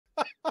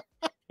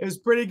It was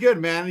pretty good,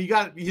 man. You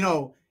got,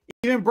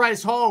 even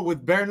Bryce Hall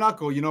with bare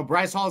knuckle.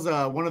 Bryce Hall's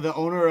one of the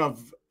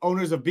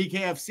owners of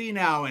BKFC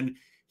now, and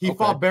he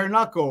fought bare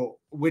knuckle,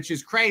 which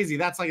is crazy.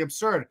 That's like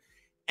absurd.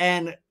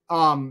 And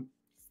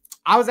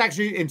I was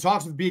actually in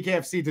talks with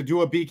BKFC to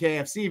do a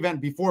BKFC event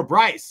before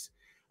Bryce.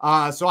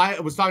 So I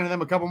was talking to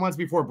them a couple months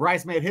before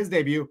Bryce made his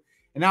debut.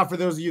 And now, for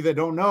those of you that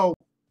don't know,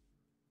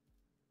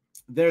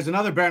 there's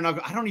another bare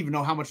knuckle. I don't even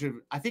know how much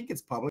I think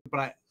it's public,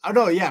 but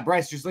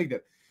Bryce just leaked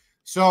it.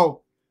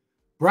 So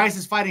Bryce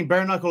is fighting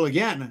bare knuckle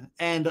again.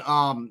 And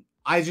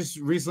I just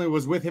recently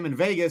was with him in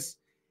Vegas,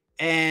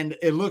 and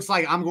it looks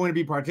like I'm going to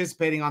be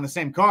participating on the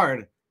same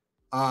card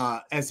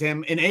as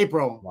him in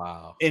April.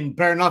 Wow. In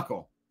bare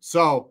knuckle.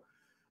 So,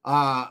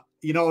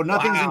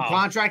 nothing's in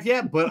contract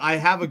yet, but I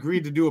have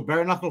agreed to do a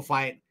bare knuckle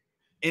fight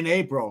in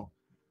April,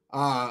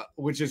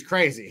 which is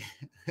crazy.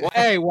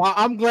 Well,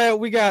 I'm glad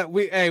we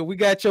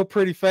got your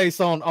pretty face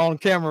on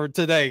camera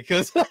today,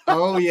 because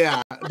oh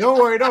yeah, don't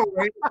worry.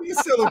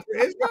 It's gonna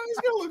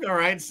look all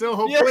right. Still,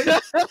 hopefully,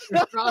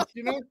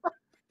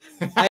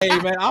 Hey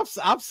man,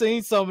 I've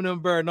seen some of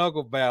them bare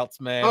knuckle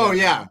bouts, man. Oh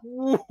yeah,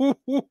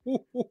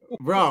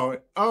 bro.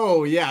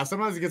 Oh yeah.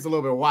 Sometimes it gets a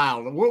little bit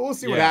wild. We'll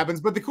see what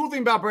happens. But the cool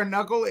thing about bare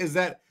knuckle is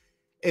that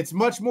it's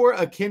much more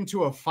akin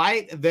to a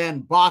fight than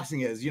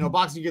boxing is.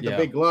 Boxing, you get the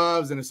big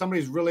gloves, and if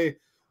somebody's really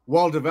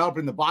well developed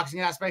in the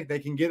boxing aspect, they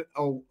can get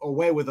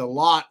away with a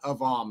lot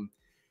of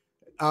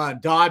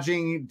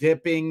dodging,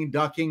 dipping,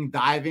 ducking,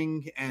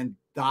 diving, and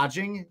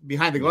dodging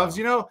behind the gloves.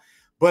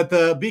 But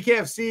the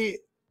BKFC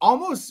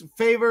almost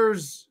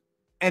favors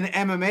an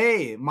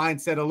MMA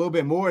mindset a little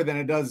bit more than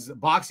it does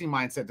boxing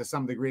mindset to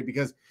some degree,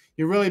 because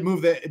you really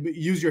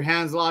use your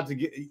hands a lot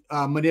to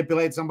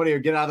manipulate somebody or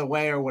get out of the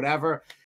way or whatever.